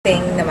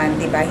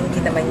ba?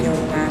 Hindi naman yung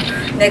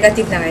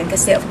negative na ngayon.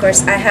 Kasi of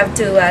course, I have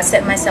to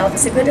set myself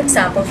as a good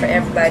example for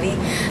everybody.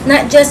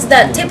 Not just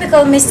the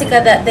typical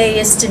Mystica that they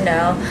used to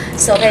know.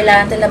 So,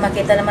 kailangan nila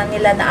makita naman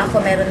nila na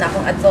ako, meron na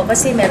akong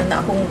advocacy, meron na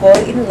akong goal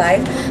in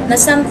life, na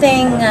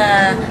something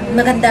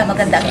maganda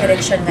ang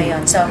direction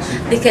ngayon. So,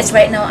 because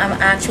right now, I'm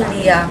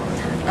actually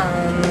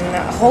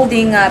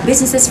holding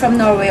businesses from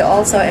Norway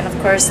also, and of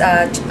course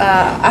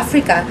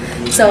Africa.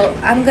 So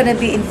I'm gonna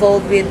be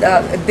involved with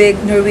a big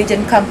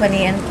Norwegian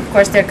company, and of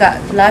course there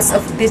got lots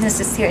of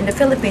businesses here in the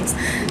Philippines.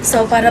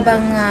 So para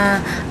bang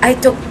I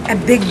took a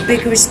big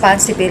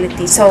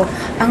responsibility. So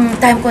ang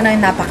time ko na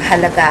yung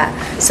napakahalaga.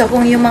 So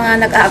kung yung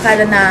mga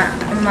nag-aakala na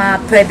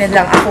pwede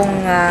lang akong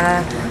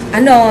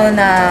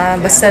na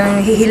basta nang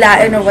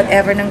hihilain or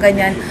whatever ng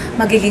ganyan,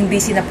 magiging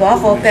busy na po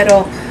ako.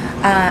 Pero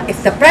if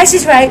the price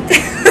is right,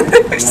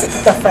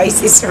 the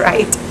price is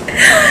right,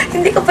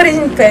 hindi ko pa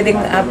rin pwedeng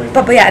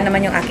pabayaan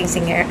naman yung aking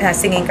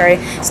singing career.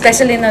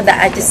 Especially now that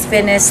I just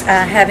finished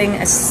having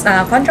a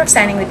contract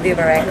signing with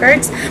Viva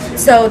Records.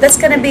 So that's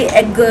gonna be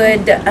a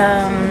good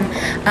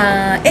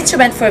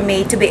instrument for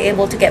me to be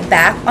able to get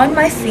back on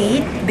my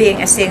feet,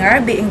 being a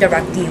singer, being the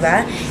rock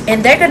diva.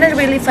 And they're gonna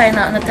really find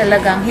out na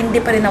talagang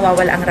hindi pa rin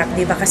nawawala ang rock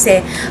diva.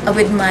 Kasi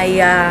with my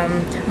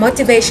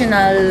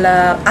motivational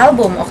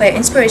album, okay,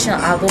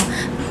 inspirational album,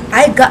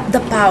 I got the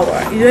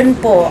power. Yun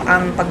po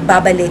ang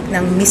pagbabalik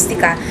ng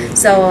Mystica.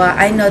 So,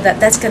 I know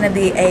that that's gonna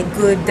be a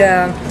good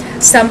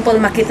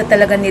sample. Makita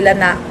talaga nila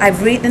na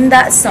I've written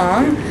that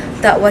song.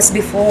 That was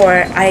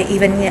before I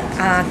even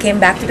came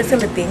back to the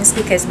Philippines,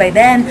 because by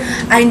then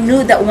I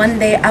knew that one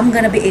day I'm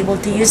gonna be able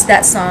to use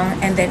that song,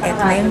 and then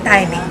ito na yung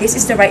timing. This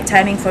is the right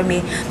timing for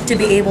me to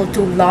be able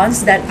to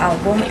launch that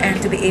album and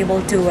to be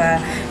able to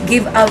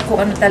give out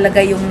kung ano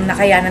talaga yung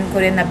nakayanan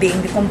ko rin na being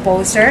the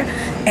composer.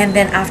 And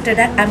then after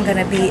that, I'm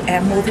gonna be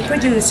a movie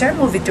producer,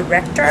 movie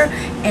director,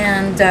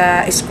 and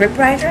a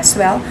scriptwriter as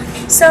well.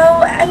 So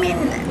I mean,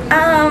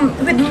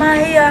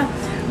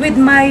 with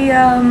my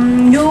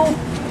new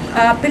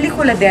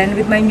pelikula then,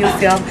 with my new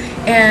film,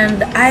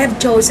 and I have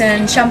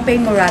chosen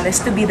Champagne Morales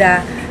to be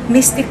the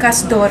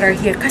Mystica's daughter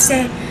here.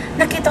 Kasi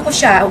nakita ko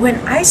siya, when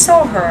I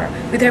saw her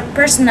with her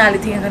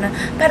personality,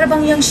 para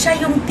bang siya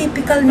yung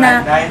typical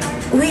na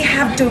we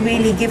have to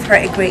really give her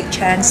a great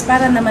chance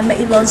para naman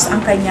ma-launch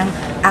ang kanyang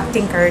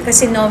acting career.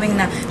 Kasi knowing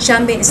na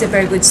Champagne is a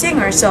very good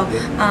singer, so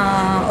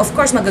of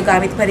course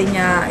magagamit pa rin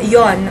niya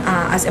yon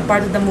as a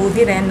part of the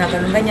movie rin, na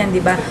ganyan, di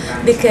ba?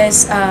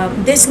 Because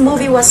this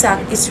movie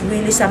is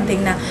really something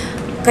na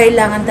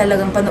kailangan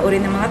talagang panoorin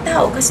ng mga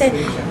tao, kasi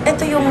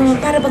ito yung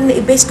para bang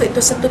na-base ko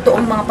ito sa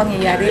totoong mga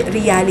pangyayari,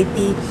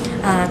 reality,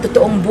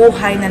 totoong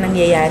buhay na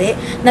nangyayari.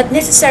 Not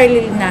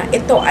necessarily na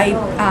ito ay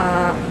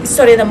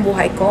istorya ng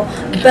buhay ko,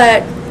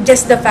 but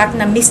just the fact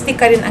na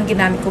Mystica rin ang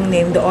ginamit kong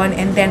name doon.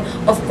 And then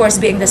of course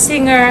being the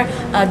singer,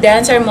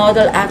 dancer,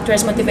 model,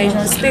 actress,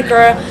 motivational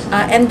speaker,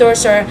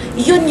 endorser,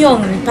 yun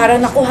yung parang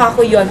nakuha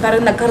ko yun,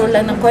 parang nagkaroon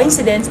lang ng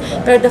coincidence.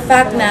 Pero the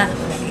fact na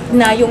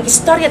yung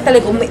istorya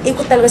talaga,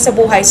 umiikot talaga sa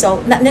buhay. So,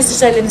 not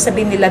necessarily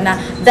nasabihin nila na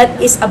that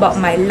is about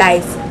my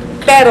life.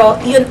 Pero,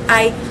 yun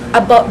ay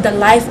about the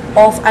life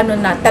of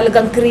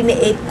talagang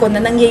create ko na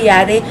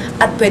nangyayari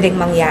at pwedeng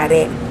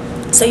mangyari.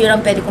 So, yun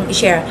ang pwede kong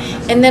i-share.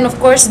 And then, of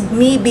course,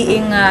 me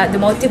being the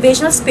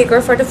motivational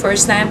speaker for the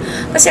first time,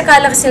 kasi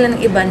akala kasi sila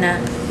ng iba na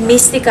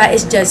Mystica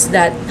is just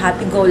that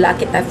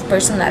happy-go-lucky type of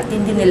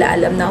personality. Hindi nila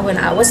alam na when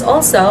I was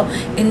also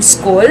in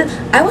school,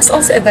 I was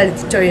also a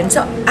valedictorian.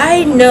 So,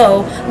 I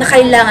know na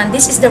kailangan,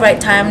 this is the right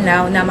time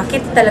now, na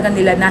makita talaga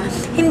nila na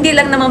hindi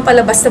lang naman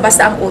pala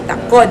basta-basta ang utak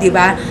ko, di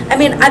ba?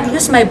 I mean, I've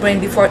used my brain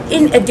before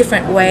in a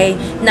different way,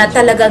 na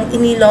talagang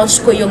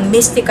ini-launch ko yung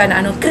Mystica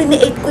na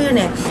create ko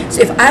yun eh.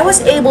 So, if I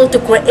was able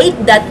to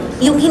create that,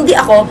 yung hindi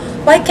ako,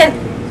 why can't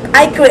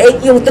I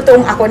create yung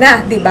totoong ako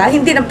na, di ba?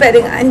 Hindi na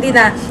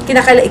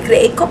kinakailangan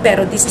i-create ko,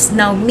 pero this is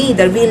now me,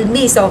 the real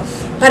me. So,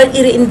 parang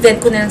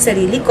i-reinvent ko na ng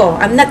sarili ko.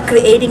 I'm not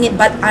creating it,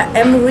 but I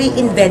am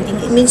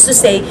reinventing. It means to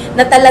say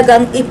na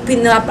talagang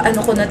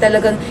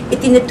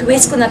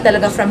itinitwist ko na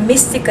talaga from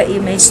Mystica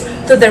image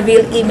to the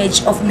real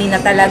image of me, na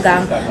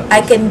talagang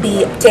I can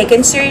be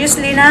taken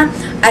seriously na.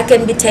 I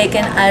can be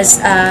taken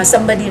as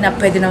somebody na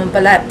pwede naman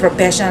pala,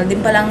 professional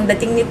din palang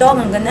dating nito,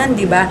 hanggang ganan,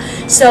 di ba?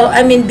 So,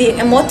 I mean, being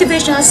a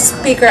motivational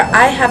speaker,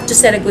 I have to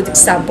set a good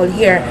example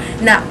here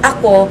na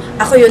ako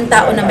yung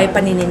tao na may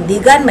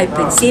paninindigan, may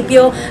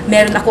prinsipyo,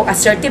 meron ako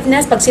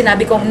assertiveness. Pag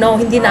sinabi kong no,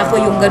 hindi na ako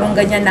yung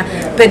ganun-ganyan na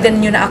pwede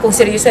nyo na akong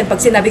seryosan.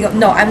 Pag sinabi ko,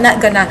 no, I'm not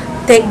gonna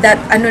take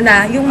that,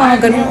 yung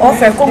mga ganung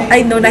offer, kung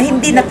I know na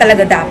hindi na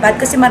talaga dapat.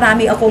 Kasi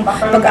marami akong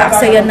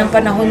pag-aaksayan ng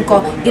panahon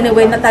ko in a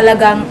way na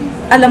talagang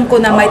alam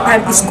ko na my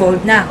time is gold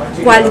na,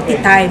 quality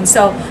time.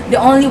 So, the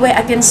only way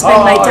I can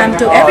spend my time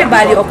to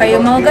everybody, o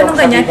kayo mga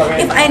ganun-ganyan,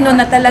 if I know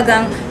na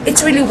talagang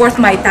it's really worth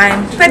my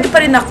time. Pwede pa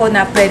rin ako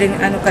na pwedeng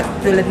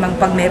katulad mang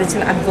pag meron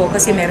silang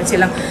advocacy, meron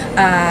silang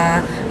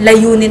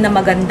layunin na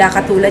maganda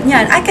katulad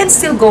niyan, I can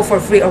still go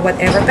for free or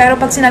whatever. Pero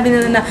pag sinabi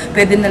nila na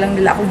pwede na lang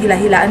nila akong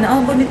hila-hilaan na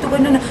ganito,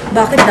 ganun na,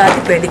 bakit dati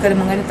pwede ka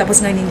naman ganun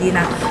tapos ngayon hindi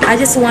na. I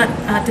just want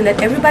to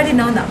let everybody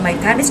know that my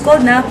time is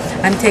gold now.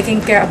 I'm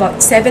taking care about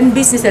 7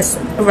 businesses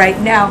right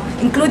now,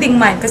 including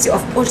mine, kasi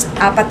of course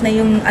 4 na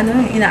yung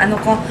inaano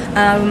ko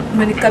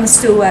when it comes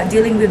to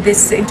dealing with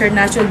this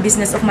international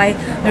business of my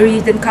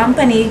Norwegian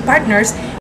company partners.